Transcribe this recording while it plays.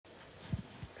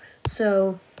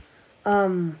So,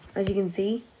 as you can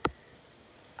see,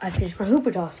 I finished my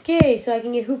Hoopa task. Yay, so I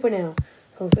can get Hoopa now.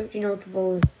 So 15 Ultra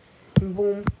Balls, and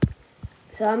boom.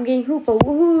 So I'm getting Hoopa.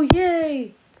 Woohoo,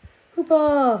 yay!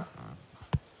 Hoopa!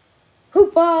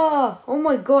 Hoopa! Oh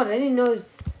my god, I didn't know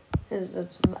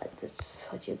that's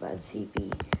such a bad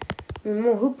CP. I mean,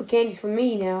 more Hoopa candies for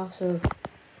me now, so.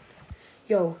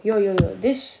 Yo.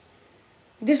 This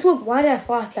look, why did I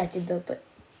fast catch it though? But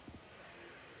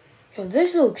yo,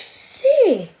 this looks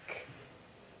sick.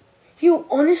 Yo,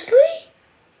 honestly?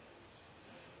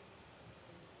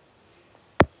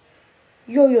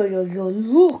 Yo,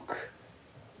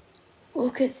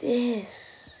 look at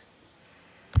this.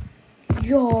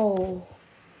 Yo,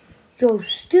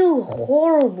 still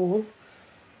horrible,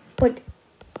 but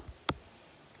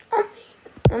I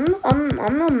mean,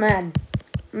 I'm not mad.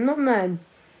 I'm not mad.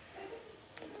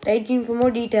 Stay tuned for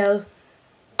more details.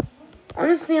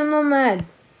 Honestly, I'm not mad.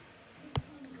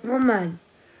 I'm not mad.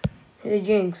 The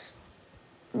Jinx.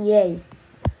 Yay.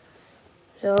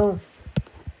 So,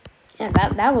 yeah,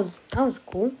 that was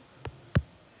cool.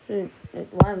 So, like,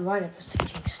 why did I press the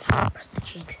Jinx? I pressed the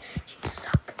Jinx. Jinx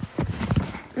suck.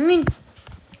 I mean,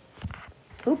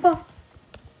 Hoopa.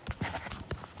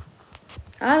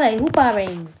 I like Hoopa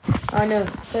Ring. Oh no,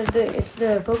 it's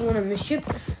the Pokemon of Mischief,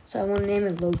 so I want to name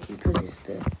it Loki because it's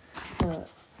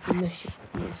the Mischief.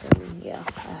 So yeah,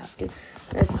 I have to.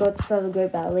 Let's go to the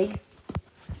Great Battle League.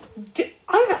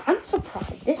 I'm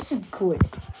surprised. This is good.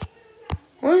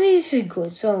 Honestly, this is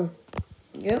good. So,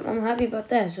 yep, I'm happy about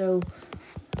that. So,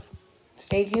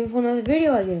 stay tuned for another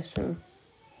video, I guess. So,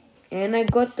 and I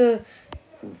got the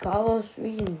Carlos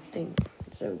reading thing.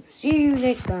 So, see you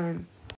next time.